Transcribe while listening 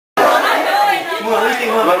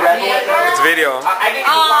It's video. Oh,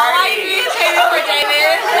 why are you taking for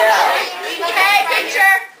David? Hey,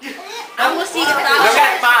 picture. I'm gonna see the flowers. We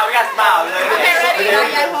got smile. We got smile. Okay, ready?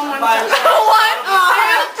 One, two,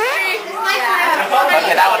 three.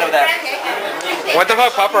 Okay, that one over there. What the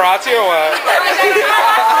fuck, paparazzi or what?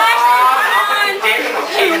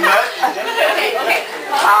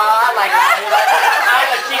 I like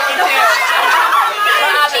chicken too.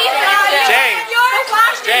 James.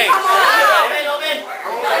 James.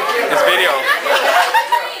 It's video.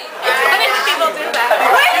 It's funny when people do that. I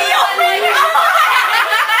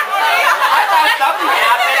thought something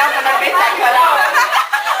happened. I'm gonna make that cut out.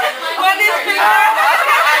 What is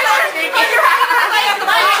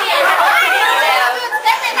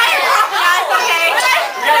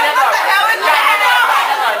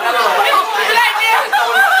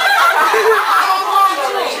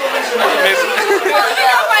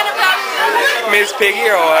Miss Piggy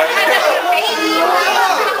or what?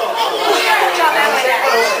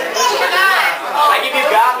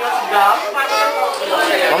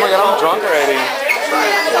 Oh my god, I'm drunk already.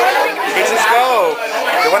 Let's just go.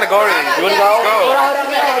 You wanna go already? You wanna go?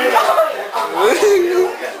 Let's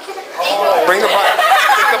go. Bring the bottle.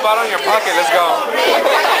 Stick the bottle in your pocket. Let's go.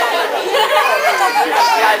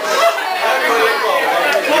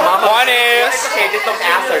 One is. Okay, just don't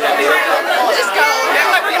ask her that. Just go.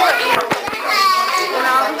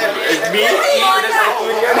 It's me? Hey,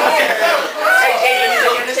 Jay, you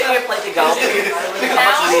just take me a plate to go. I'm about to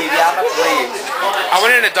leave. Yeah, I'm about to leave. I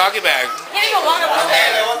went in a doggy bag. Oh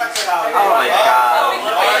my god.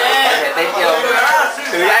 Okay, thank you.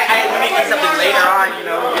 We need to eat something later on, you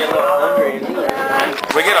know, we get a little hungry.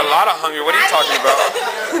 We get a lot of hungry. What are you talking about?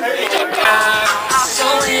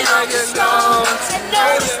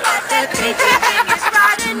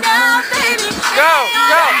 Go,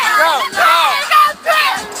 go, go, go!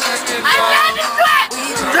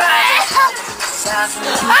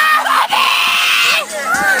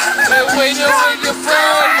 When you're with your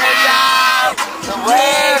friend,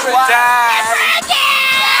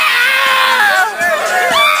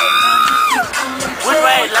 Which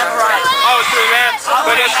way? Left, right? Oh, to the left.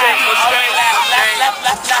 Go straight, go straight.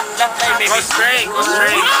 Left, baby. Go straight, go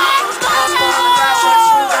straight.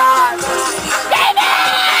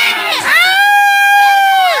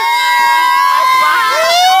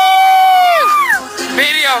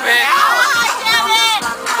 Video, man.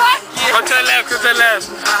 Go to the left, go to the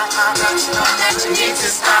left.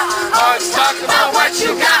 Always talk about what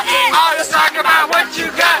you got. Always talk about what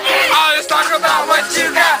you got. Always talk about what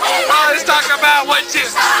you got. Always talk about what you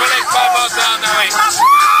got. We're like bubbles down the way.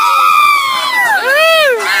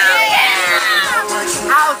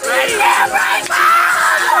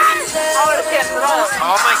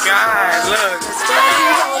 Oh my god, look.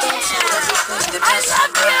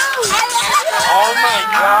 Oh my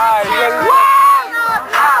god,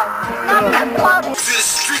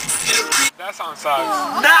 that song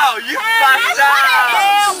sucks. No, you fucked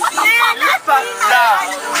up. You fucked up.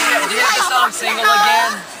 Do you have the song Single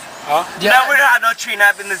again? Huh? No, we don't have no tree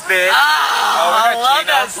nap in this bitch. I love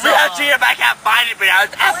that song. We have tree nap, I can't find it, but I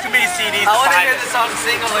was asking me CDs. I want to hear the song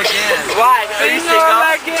Single again. Why? Are you single?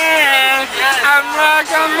 Again. Yes. I'm not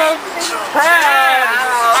gonna friend.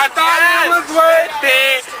 I thought it was worth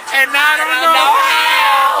it, and I don't know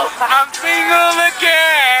how. I'm single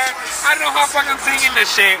again. I don't know how fucking singing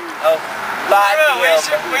this shit. Oh, fuck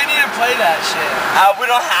We need to play that shit. we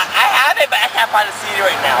don't have. I have it, but I can't find a CD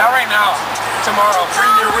right now. Not right now. Tomorrow.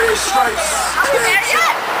 Bring your red stripes.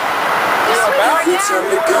 Tell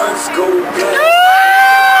the guns go black.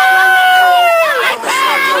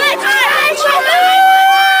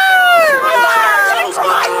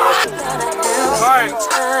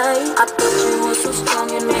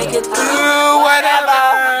 Whatever.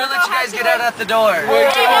 I'll let you guys get out at the door.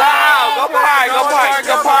 Wow, go park, go park,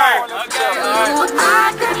 go park. I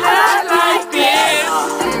could have like this.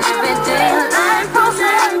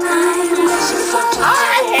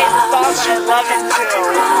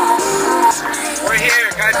 We're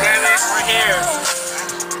here, goddammit, we're here.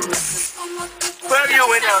 Put up your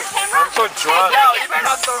windows. I'm so drunk. No, you better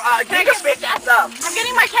not throw. Take a bitch ass up. I'm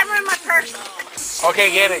getting my camera in my purse.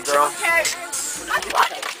 Okay, get it, girl. Okay.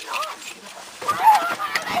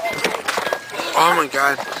 Oh my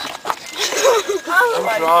god.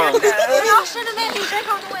 I'm drunk. Y'all should have made me drink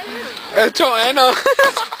on the way here. It's Joanna.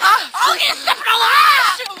 I'll get stepping on the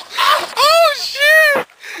ass. Oh shit!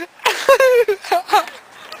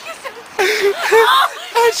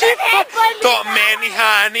 Oh, she headbutted me. Don't man me,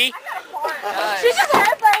 honey. She just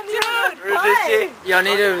headbutted me. did she? Y'all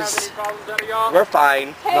need to... We're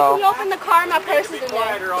fine. Hey, can you open the car? My purse is in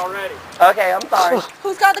there. Okay, I'm sorry.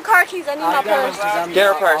 Who's got the car keys? I need my purse. Get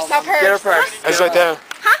her purse. My purse. Get her purse. It's right there.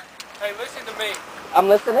 Hey, listen to me. I'm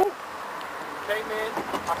listening. Came in. I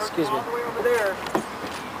heard you all the way over there.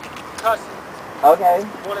 Cussing. Okay.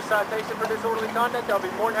 Want a citation for disorderly conduct? I'll be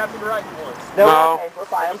more than happy to write you one. No. Okay, we're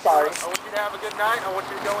fine. I'm sorry. I want you to have a good night. I want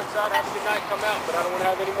you to go inside, have a good night, come out. But I don't want to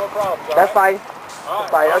have any more problems. That's fine. All right. That's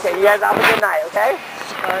fine. Okay, you guys have a good night, okay?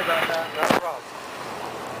 Sorry about that. Not a problem.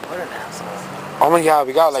 What an asshole. Oh my God,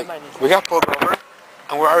 we got pulled over,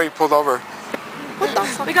 and we're already pulled over. What the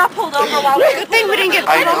fuck? We got pulled over while good thing we didn't get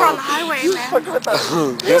pulled over on the highway, man. He's fucking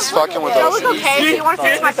with That us. was okay. Do you want to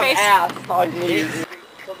fix my face? Hey,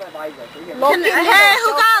 Hey,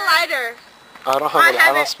 who got a lighter? I don't have I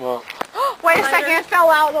don't smoke. Wait a second, it fell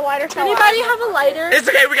out. The lighter fell out. Anybody have a lighter? it's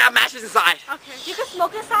okay, we got matches inside. Okay. You can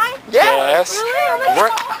smoke inside? Yes. Really?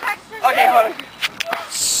 We're- Okay, hold on.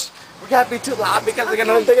 We can't be too loud because they're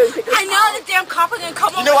gonna take us. I know the damn cop are gonna come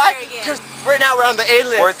You over know what? here again. Because right now we're on the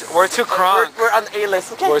A-list. We're too crunk. We're on the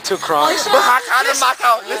A-list, okay? We're too crunk. But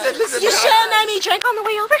Mako, listen. You should have made me drink on the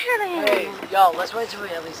way over here then. Hey, yo, let's wait till we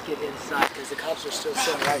at least get inside because the cops are still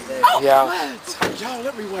sitting right there. Yeah. Y'all,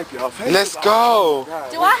 let me wipe y'all face. Let's go.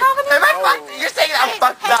 Do I have any? Am I fucked? You're saying I'm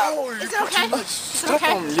fucked up. Is it okay? Is it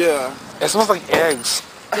okay? Yeah. It smells like eggs.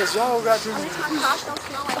 Cause y'all got to... Gosh, don't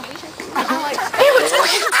smell like Asian. Alright,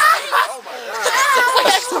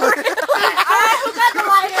 who got the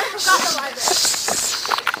lighter? Who got the lighter?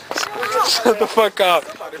 Shut the fuck up.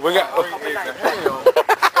 We got.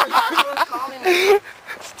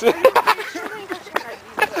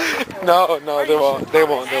 No, they won't. They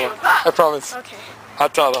won't. I promise. Okay. I'll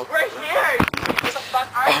tell them. We're here.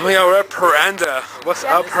 Oh my God, we're at Paranda. What's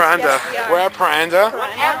up, Paranda? We're at Paranda.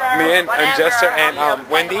 Me and Jester and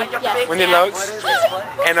Wendy. Wendy Loads.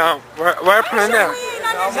 And we're at Paranda.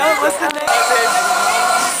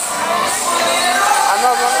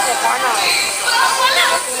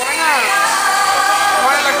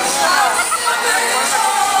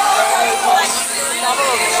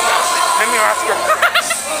 Let me ask her.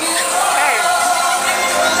 Hey.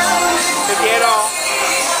 Te quiero.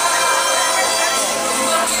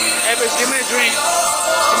 Hey, bitch, give me a drink.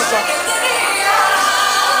 Give me some.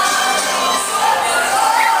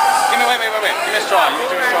 Wait. Give me a straw. Give me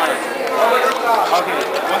a straw. Okay,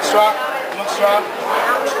 one straw.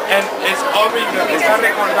 And it's over you guys. Está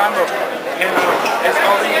recordando. And it's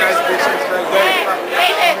over you guys, bitches.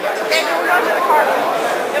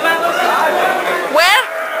 Where?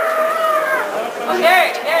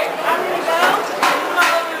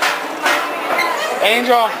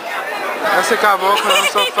 Angel, ya se acabó, I'm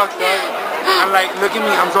so fucked up. I'm like, look at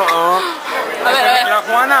me, I'm so La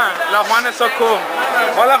Juana is so cool.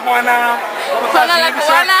 Hola Juana. Juana la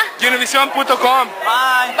cubana. Univision.com.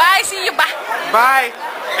 Bye, see you, bye. Bye.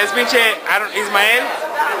 Es pinche Ismael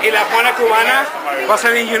y la Juana cubana va a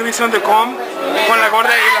salir en Univision.com con la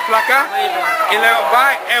gorda y la flaca. Y luego,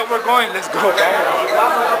 bye, hey, we're going, let's go.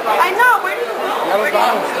 I know, where do you go? Ya los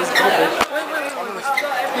vamos, let's go, bitch.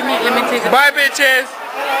 Let me take a... Bye, bitches.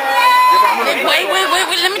 Wait,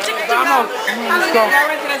 let me take a... Vamos. Let's go.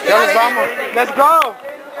 Ya los vamos. Let's go.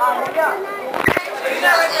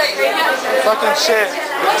 Fucking shit.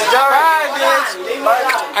 Bye, bitch.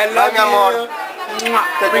 I love you. amor.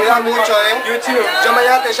 Te cuidas mucho, You too. Yo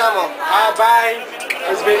mañana te llamo. Bye.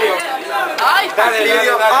 This video. Ay, Dale.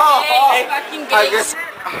 fucking gay.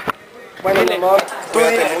 Bueno, mi amor. Tú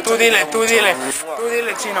dile,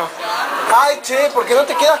 chino. Ay, che, ¿por qué no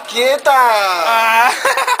te quedas quieta?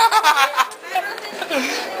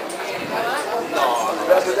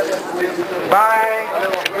 Bye.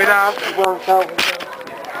 Cuidado.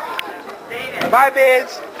 Bye,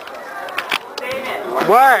 bitch.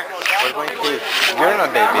 What? Where's my keys? You're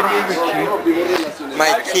not baby.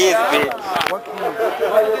 My keys, bitch. I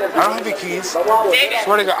don't have the keys.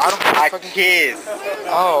 Swear to God, I don't have the fucking keys.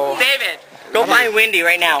 Oh. David, go find Wendy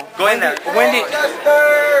right now. Go in there. Wendy.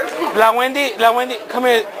 La Wendy, come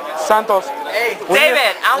here, Santos.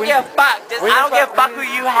 David, I don't give a fuck. I don't give a fuck who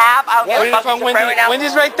you have. I don't give a fuck who's your friend right now.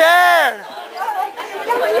 Wendy's right there.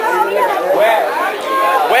 Where?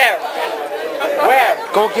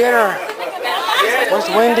 Go get her. Where's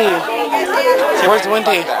Wendy? Where's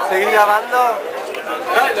Wendy? Seguir grabando.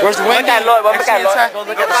 Where's Wendy? Is she inside? Is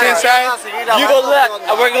she inside? You go look.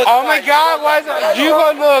 We're going. Oh my God, why is it? You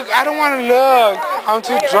go look. I don't want to look. I'm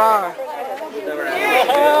too drunk.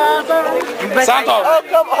 Santos. Oh,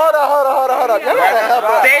 come, hold on. You gotta help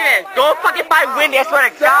her. David, go fucking find Wendy. I swear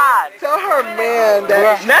to God. Tell her man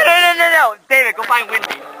that. No. David, go find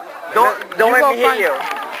Wendy. Don't let me hit you.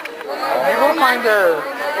 You go find her.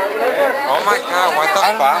 Oh my god, what the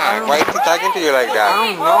fuck? Why is he talking to you like that? I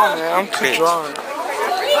don't know, man. I'm too drunk.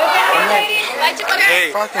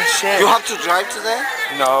 Hey, Fucking shit. you have to drive today?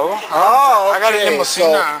 No. Oh, I got a okay,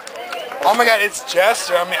 limousine now. Oh my god, it's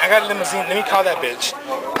Jester. I mean, I got a limousine. Let me call that bitch.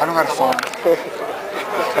 I don't got a phone.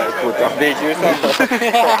 Bitch,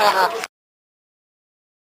 you